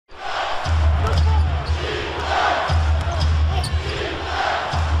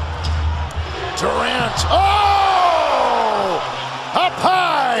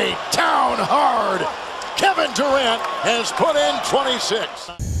guard, Kevin Durant, has put in 26.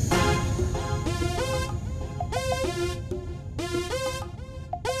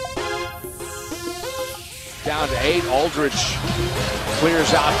 Down to 8, Aldridge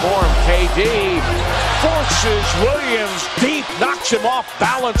clears out for him. KD forces Williams deep, knocks him off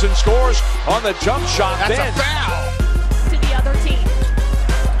balance and scores on the jump shot. That's a foul. To the other team.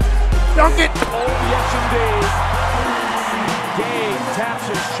 Dunk it. Oh, yes indeed. Gabe taps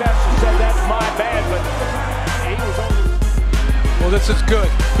his chest and said, "That's my bad," but he was only... Well, this is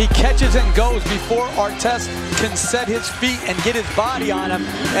good. He catches and goes before Artest can set his feet and get his body on him,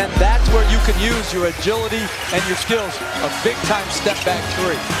 and that's where you can use your agility and your skills. A big-time step-back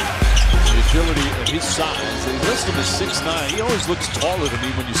three. The agility of his size. They list him as 6'9". He always looks taller than me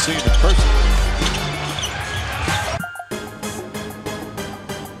when you see him in person.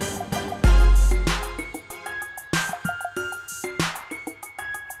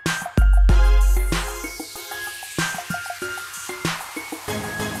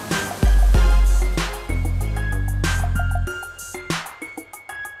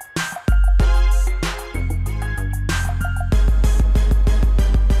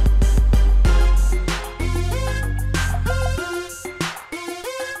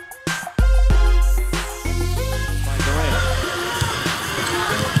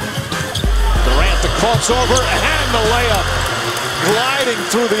 Crossover and the layup, gliding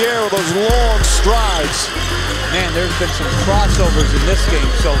through the air with those long strides. Man, there's been some crossovers in this game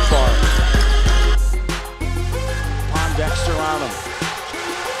so far. Dexter on him.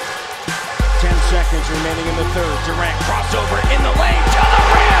 10 seconds remaining in the third. Durant crossover in the lane to the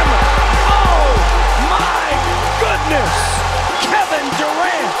rim. Oh my goodness! Kevin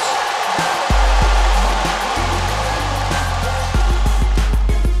Durant.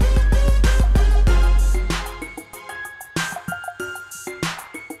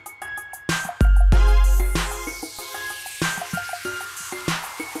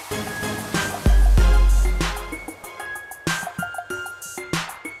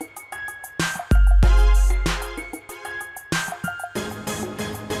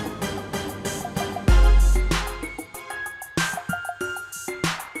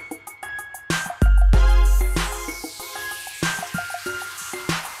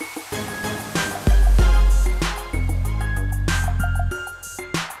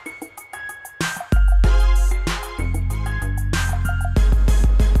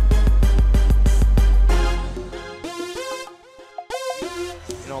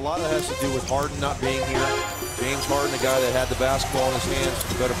 A lot of that has to do with Harden not being here. James Harden, the guy that had the basketball in his hands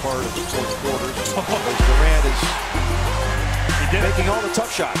for the better part of the fourth quarter. Durant is making all the tough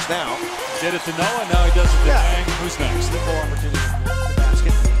shots now. Did it to Noah, now he does it to Wang. Who's next? Full opportunity to the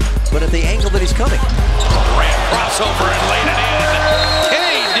basket. But at the angle that he's coming. Durant crossover and laid it in.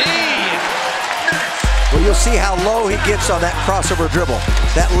 KD! Well, you'll see how low he gets on that crossover dribble.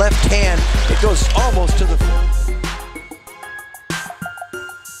 That left hand, it goes almost to the floor.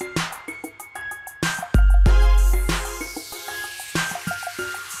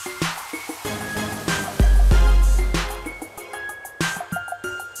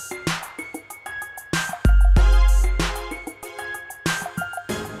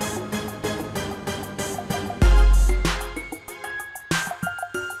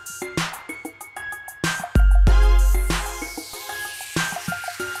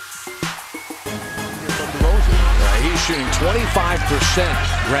 He's shooting 25%,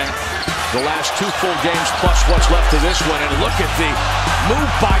 Grant, the last 2 full games plus what's left of this one. And look at the move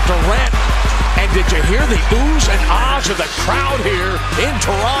by Durant. And did you hear the oohs and ahs of the crowd here in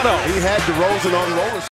Toronto? He had DeRozan on roller.